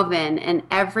interwoven in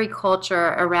every culture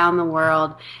around the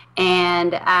world.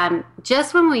 And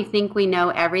just when we think we know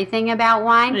everything about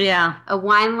wine, a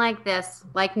wine like this,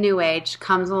 like New Age,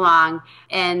 comes along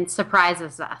and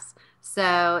surprises us.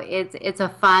 So it's a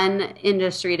fun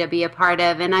industry to be a part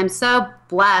of. And I'm so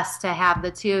blessed to have the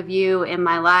two of you in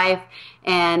my life.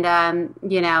 And,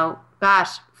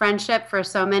 gosh, friendship for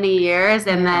so many years.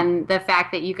 And then the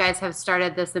fact that you guys have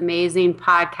started this amazing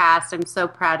podcast. I'm so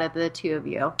proud of the two of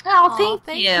you. Oh,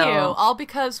 thank you. All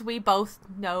because we both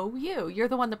know you. You're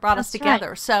the one that brought us together.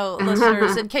 Right. So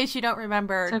listeners, in case you don't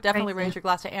remember, So definitely crazy. raise your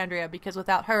glass to Andrea, because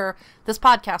without her, this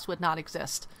podcast would not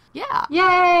exist. Yeah.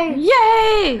 Yay!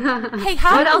 Yay! Hey,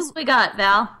 What else we got,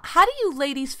 Val? how do you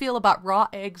ladies feel about raw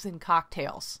eggs in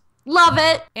cocktails? Love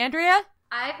it. Andrea?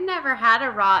 I've never had a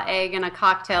raw egg in a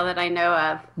cocktail that I know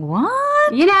of. What?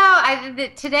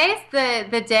 Today's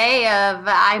the day of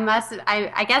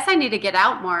I guess I need to get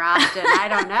out more often. I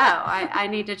don't know. I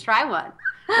need to try one.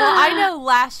 Well, I know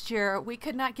last year we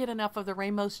could not get enough of the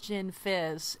Ramos Gin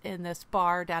Fizz in this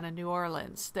bar down in New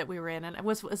Orleans that we were in. And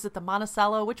was it the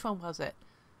Monticello? Which one was it?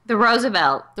 The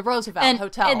Roosevelt. The Roosevelt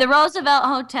Hotel. The Roosevelt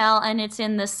Hotel, and it's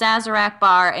in the Sazerac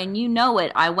bar, and you know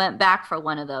it. I went back for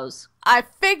one of those. I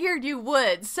figured you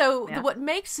would. So Yeah. what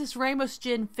makes this Ramos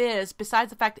Gin Fizz, besides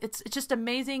the fact it's just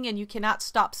amazing and you cannot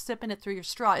stop sipping it through your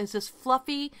straw, is this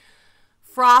fluffy,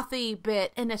 frothy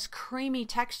bit and this creamy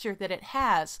texture that it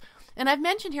has. And I've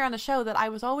mentioned here on the show that I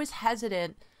was always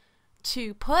hesitant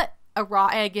to put a raw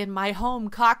egg in my home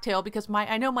cocktail because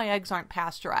I know my eggs aren't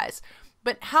pasteurized.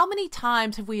 But how many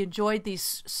times have we enjoyed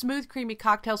these smooth, creamy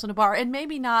cocktails in a bar and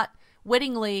maybe not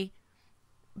wittingly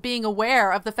being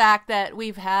aware of the fact that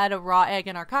we've had a raw egg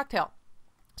in our cocktail?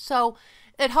 So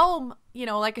at home,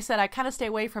 like I said, I kind of stay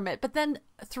away from it. But then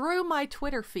through my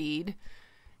Twitter feed,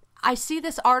 I see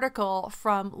this article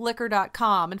from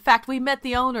liquor.com. In fact, we met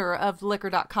the owner of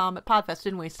liquor.com at Podfest,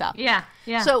 didn't we, Steph? Yeah.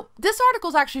 So this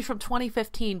article is actually from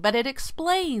 2015, but it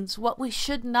explains what we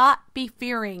should not be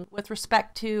fearing with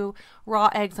respect to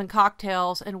raw eggs and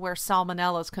cocktails and where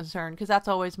salmonella is concerned, because that's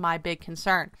always my big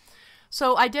concern.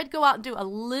 So I did go out and do a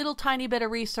little tiny bit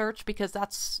of research because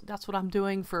that's what I'm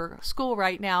doing for school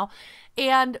right now,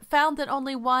 and found that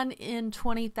only 1 in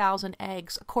 20,000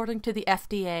 eggs, according to the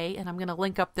FDA, and I'm going to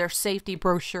link up their safety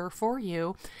brochure for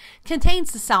you,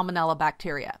 contains the salmonella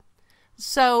bacteria.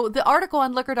 So the article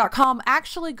on liquor.com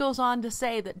actually goes on to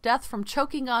say that death from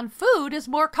choking on food is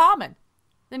more common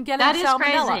than getting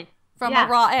salmonella from a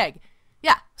raw egg.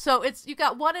 Yeah, so you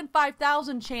got 1 in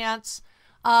 5,000 chance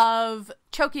of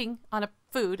choking on a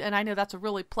food, and I know that's a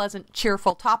really pleasant,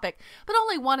 cheerful topic, but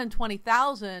only 1 in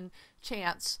 20,000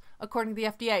 chance, according to the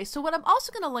FDA. So what I'm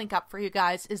also going to link up for you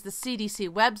guys is the CDC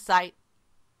website,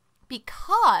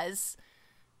 because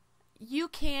you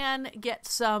can get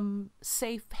some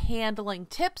safe handling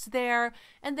tips there,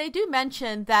 and they do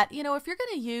mention that, if you're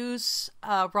going to use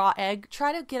a raw egg,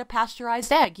 try to get a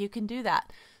pasteurized egg. You can do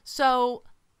that. So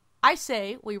I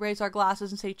say we raise our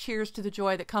glasses and say cheers to the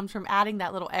joy that comes from adding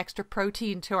that little extra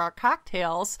protein to our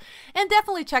cocktails. And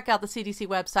definitely check out the CDC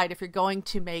website if you're going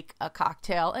to make a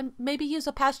cocktail, and maybe use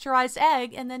a pasteurized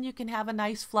egg, and then you can have a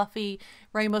nice fluffy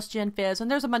Ramos Gin Fizz. And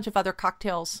there's a bunch of other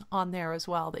cocktails on there as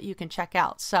well that you can check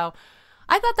out. So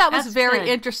I thought that was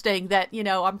very interesting that,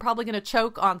 I'm probably going to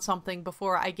choke on something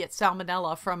before I get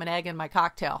salmonella from an egg in my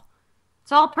cocktail.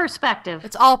 It's all perspective.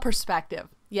 It's all perspective.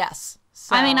 Yes.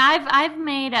 So. I mean, I've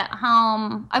made at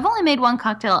home, I've only made one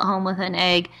cocktail at home with an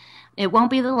egg. It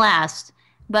won't be the last,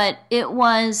 but it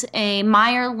was a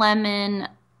Meyer lemon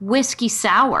whiskey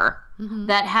sour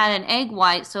that had an egg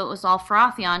white, so it was all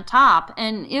frothy on top,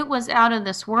 and it was out of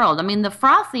this world. I mean, the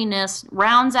frothiness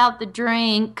rounds out the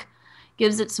drink,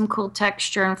 gives it some cool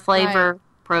texture and flavor,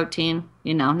 protein,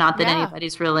 not that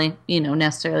anybody's really,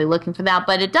 necessarily looking for that,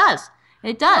 but it does.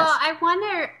 It does. Well,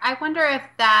 I wonder if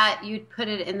that you'd put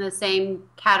it in the same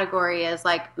category as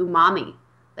like umami,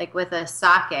 like with a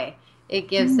sake. It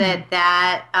gives it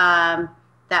that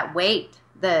that weight,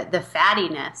 the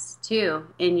fattiness too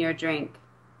in your drink.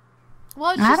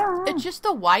 Well, it's just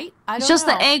the white. It's just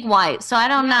the egg white, so I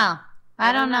don't know.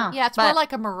 I don't know. Yeah, it's more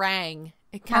like a meringue.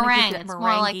 It kind of gives it it's more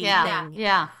like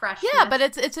thing. Freshness. Yeah, but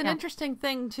it's an interesting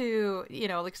thing to,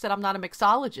 like I said, I'm not a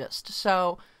mixologist,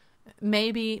 so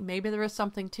maybe there is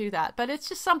something to that. But it's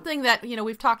just something that,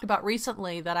 we've talked about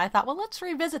recently that I thought, well, let's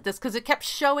revisit this, because it kept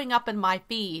showing up in my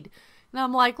feed. And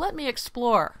I'm like, let me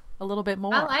explore a little bit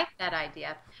more. I like that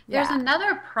idea. There's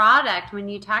another product, when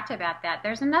you talked about that,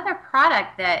 there's another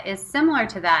product that is similar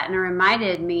to that, and it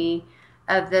reminded me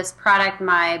of this product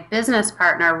my business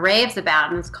partner raves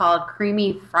about, and it's called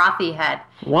Creamy Frothy Head.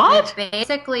 What? It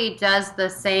basically does the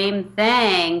same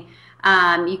thing.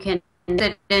 You can put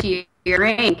it into your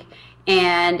drink,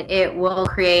 and it will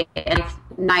create a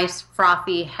nice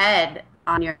frothy head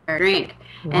on your drink.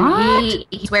 What? And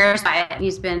he swears by it.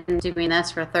 He's been doing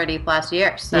this for 30 plus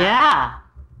years. So.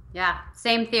 Yeah,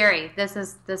 same theory. This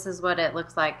is what it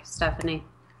looks like, Stephanie.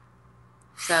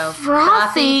 So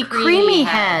frothy creamy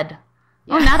head.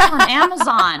 Yeah. Oh, that's on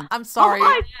Amazon. I'm sorry. Oh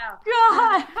my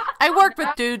God. I worked with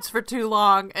dudes for too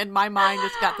long, and my mind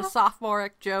has got the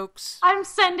sophomoric jokes. I'm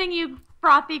sending you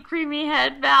frothy creamy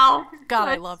head, Val. God,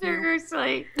 I love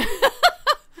seriously. you.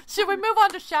 Should we move on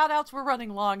to shout-outs? We're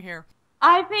running long here.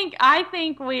 I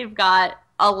think we've got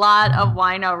a lot of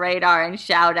Wino Radar and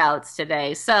shout-outs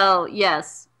today. So,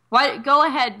 yes. Go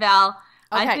ahead, Val.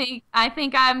 Okay. I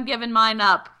think I'm giving mine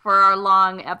up for our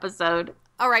long episode.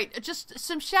 All right, just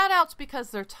some shout-outs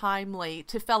because they're timely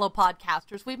to fellow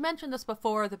podcasters. We've mentioned this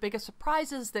before. The biggest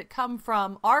surprises that come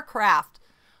from our craft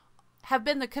have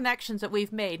been the connections that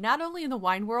we've made, not only in the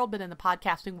wine world, but in the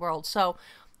podcasting world. So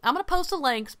I'm going to post the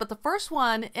links, but the first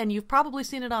one, and you've probably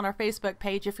seen it on our Facebook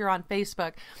page if you're on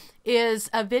Facebook, is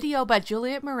a video by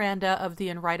Juliet Miranda of the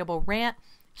Unwritable Rant.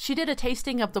 She did a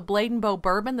tasting of the Blade and Bow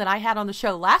bourbon that I had on the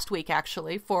show last week,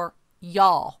 actually, for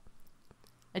y'all.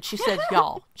 And she said,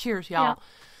 y'all. Cheers, y'all. Yeah.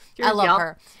 Cheers, I love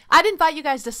her. I'd invite you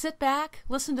guys to sit back,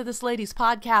 listen to this lady's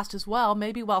podcast as well,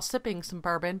 maybe while sipping some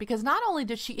bourbon, because not only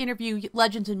did she interview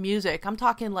legends in music, I'm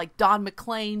talking like Don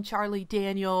McLean, Charlie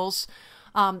Daniels,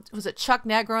 Was it Chuck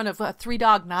Negron of Three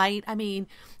Dog Night? I mean,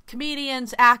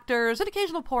 comedians, actors, an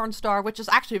occasional porn star, which is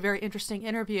actually a very interesting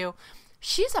interview.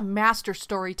 She's a master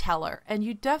storyteller, and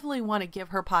you definitely want to give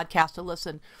her podcast a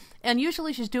listen. And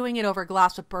usually she's doing it over a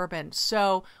glass of bourbon.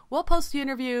 So we'll post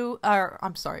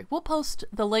the we'll post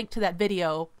the link to that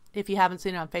video if you haven't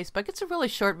seen it on Facebook. It's a really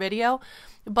short video,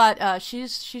 but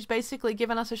she's basically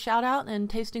given us a shout out and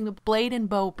tasting the Blade and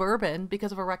Bow bourbon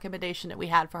because of a recommendation that we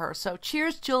had for her. So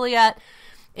cheers, Juliet,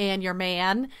 and your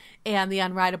man, and the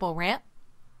Unwritable Rant.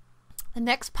 The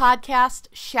next podcast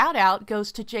shout out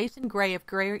goes to Jason Gray of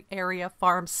Gray Area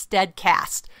Farm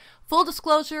Steadcast. Full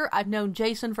disclosure, I've known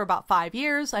Jason for about 5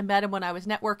 years. I met him when I was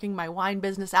networking my wine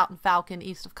business out in Falcon,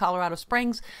 east of Colorado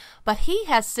Springs. But he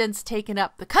has since taken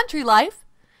up the country life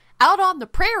out on the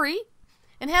prairie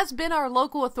and has been our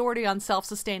local authority on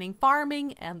self-sustaining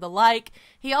farming and the like.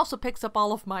 He also picks up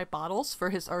all of my bottles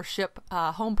for his Earthship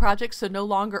home project, so no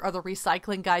longer are the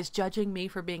recycling guys judging me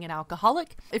for being an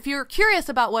alcoholic. If you're curious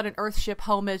about what an Earthship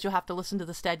home is, you'll have to listen to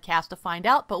the Steadcast to find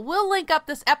out, but we'll link up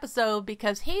this episode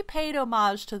because he paid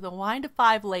homage to the Wine to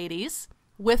Five ladies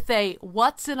with a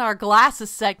What's in Our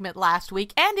Glasses segment last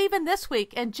week and even this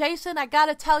week. And Jason, I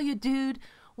gotta tell you, dude,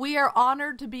 we are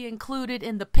honored to be included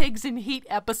in the Pigs in Heat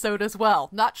episode as well.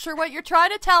 Not sure what you're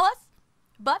trying to tell us,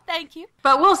 but thank you.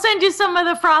 But we'll send you some of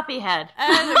the frothy head.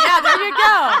 Yeah, there you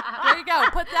go. There you go.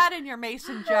 Put that in your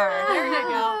mason jar. There you go.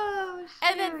 Oh,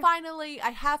 and then finally, I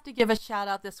have to give a shout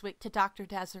out this week to Dr.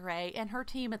 Desiree and her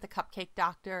team at the Cupcake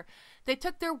Doctor. They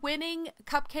took their winning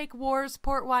Cupcake Wars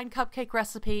port wine cupcake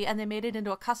recipe and they made it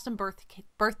into a custom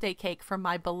birthday cake for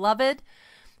my beloved.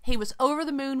 He was over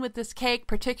the moon with this cake,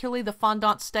 particularly the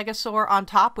fondant stegosaur on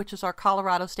top, which is our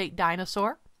Colorado State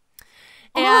dinosaur.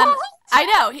 And what? I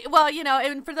know. Well, you know,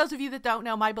 and for those of you that don't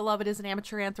know, my beloved is an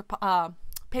amateur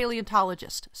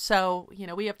paleontologist. So, you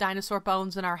know, we have dinosaur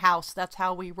bones in our house. That's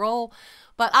how we roll.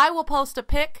 But I will post a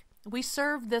pic. We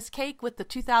served this cake with the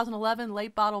 2011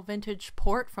 late bottle vintage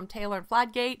port from Taylor and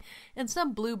Fladgate and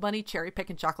some Blue Bunny cherry pick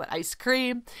and chocolate ice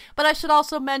cream. But I should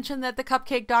also mention that the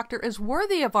Cupcake Doctor is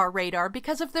worthy of our radar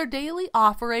because of their daily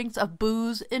offerings of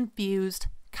booze-infused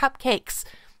cupcakes.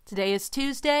 Today is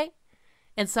Tuesday,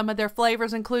 and some of their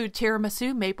flavors include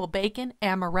tiramisu, maple bacon,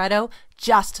 amaretto,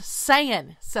 just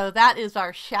saying. So that is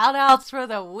our shout-outs for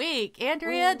the week.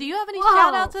 Andrea, do you have any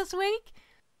shout-outs this week?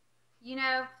 You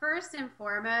know, first and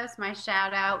foremost, my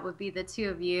shout out would be the two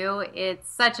of you.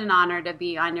 It's such an honor to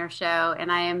be on your show,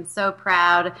 and I am so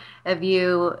proud of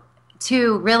you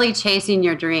two really chasing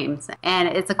your dreams. And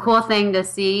it's a cool thing to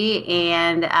see,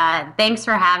 and thanks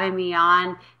for having me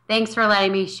on. Thanks for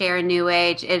letting me share New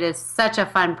Age. It is such a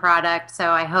fun product, so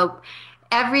I hope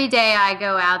every day I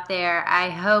go out there,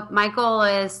 I hope my goal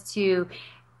is to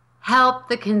help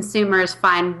the consumers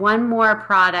find one more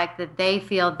product that they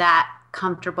feel that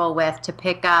comfortable with to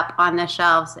pick up on the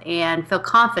shelves and feel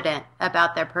confident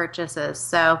about their purchases.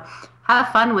 So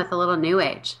have fun with a little New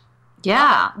Age.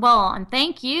 Yeah, well, and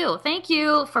thank you. Thank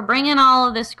you for bringing all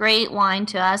of this great wine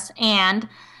to us and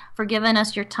for giving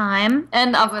us your time.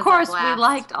 And of course, we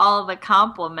liked all the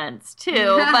compliments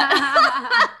too.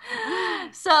 But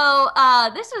so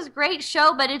this is a great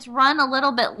show, but it's run a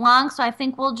little bit long. So I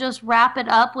think we'll just wrap it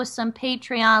up with some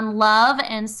Patreon love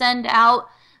and send out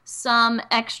some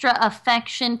extra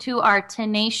affection to our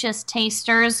tenacious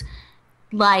tasters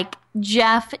like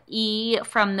Jeff E.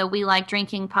 from the We Like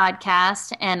Drinking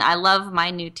podcast, and I love my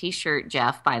new t-shirt,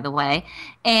 Jeff, by the way,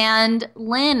 and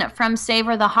Lynn from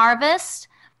Savor the Harvest,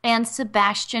 and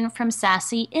Sebastian from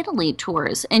Sassy Italy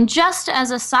Tours. And just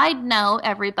as a side note,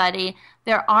 everybody,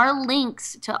 there are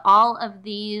links to all of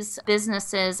these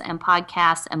businesses and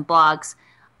podcasts and blogs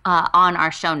on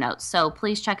our show notes. So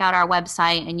please check out our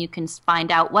website and you can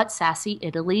find out what Sassy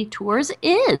Italy Tours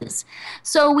is.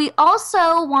 So we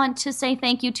also want to say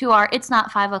thank you to our It's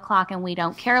Not 5 o'clock and We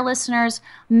Don't Care listeners,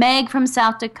 Meg from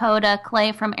South Dakota,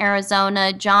 Clay from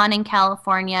Arizona, John in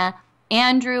California,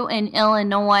 Andrew in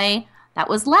Illinois, that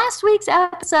was last week's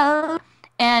episode,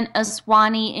 and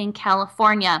Aswani in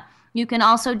California. You can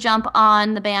also jump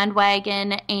on the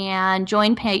bandwagon and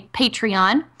join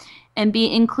Patreon and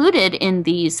be included in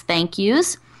these thank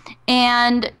yous.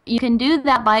 And you can do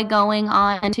that by going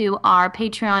on to our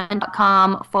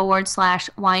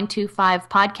patreon.com/wine25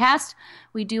 podcast.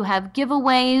 We do have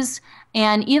giveaways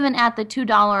and even at the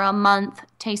 $2 a month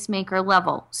tastemaker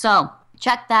level. So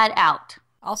check that out.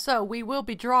 Also, we will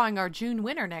be drawing our June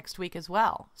winner next week as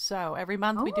well. So every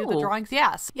month we do the drawings.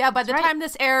 Yes. Yeah, by the time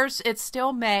this airs, it's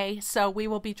still May, so we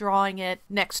will be drawing it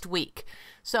next week.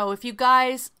 So if you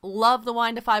guys love the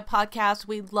Wine to Five podcast,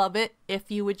 we'd love it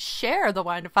if you would share the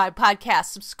Wine to Five podcast.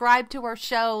 Subscribe to our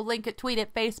show, link it, tweet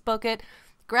it, Facebook it.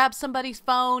 grab somebody's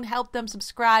phone, help them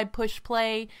subscribe, push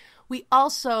play. We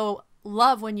also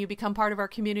love when you become part of our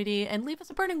community and leave us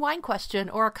a burning wine question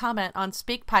or a comment on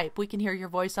SpeakPipe. We can hear your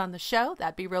voice on the show.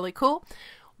 That'd be really cool.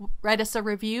 Write us a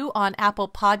review on Apple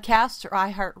Podcasts or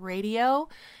iHeartRadio.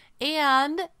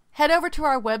 And head over to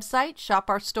our website, shop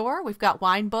our store. We've got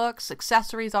wine books,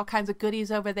 accessories, all kinds of goodies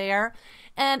over there.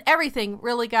 And everything,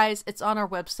 really, guys, it's on our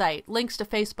website. Links to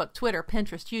Facebook, Twitter,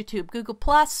 Pinterest, YouTube, Google+.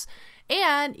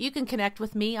 And you can connect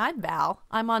with me. I'm Val.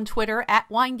 I'm on Twitter at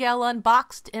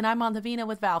WineGalUnboxed, and I'm on the Vina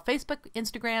with Val Facebook,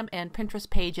 Instagram, and Pinterest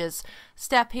pages.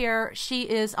 Steph here, she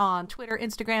is on Twitter,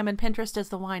 Instagram, and Pinterest as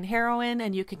the Wine Heroine,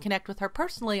 and you can connect with her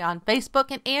personally on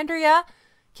Facebook. And Andrea,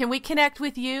 can we connect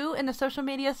with you in the social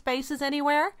media spaces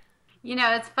anywhere? You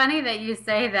know, it's funny that you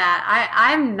say that.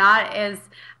 I'm not as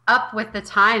up with the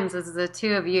times as the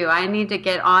two of you. I need to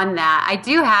get on that. I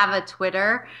do have a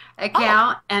Twitter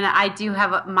account, and I do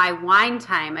have my Wine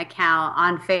Time account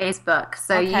on Facebook.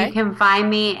 So you can find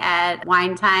me at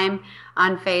Wine Time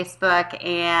on Facebook,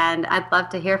 and I'd love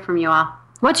to hear from you all.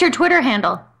 What's your Twitter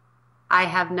handle? I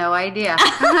have no idea.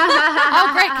 Oh,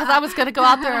 great, because I was going to go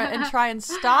out there and try and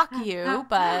stalk you,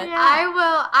 but...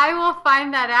 Yeah. I will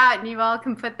find that out, and you all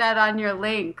can put that on your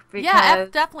link. Because... Yeah,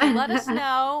 definitely. Let us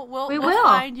know. We'll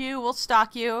find you. We'll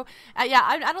stalk you.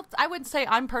 I wouldn't say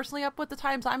I'm personally up with the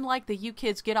times. I'm like the you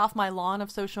kids get off my lawn of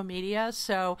social media.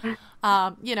 So,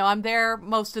 I'm there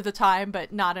most of the time,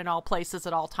 but not in all places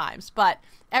at all times. But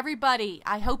everybody,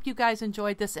 I hope you guys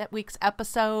enjoyed this week's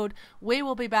episode. We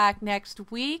will be back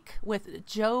next week with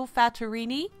Joe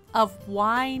Fattorini of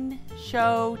Wine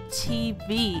Show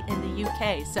TV in the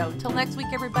UK. So until next week,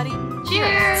 everybody,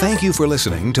 cheers! Thank you for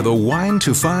listening to the Wine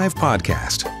to Five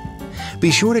podcast. Be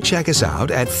sure to check us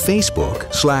out at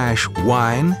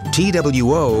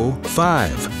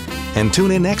Facebook/WineTWO5 and tune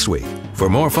in next week for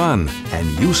more fun and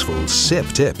useful sip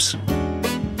tips.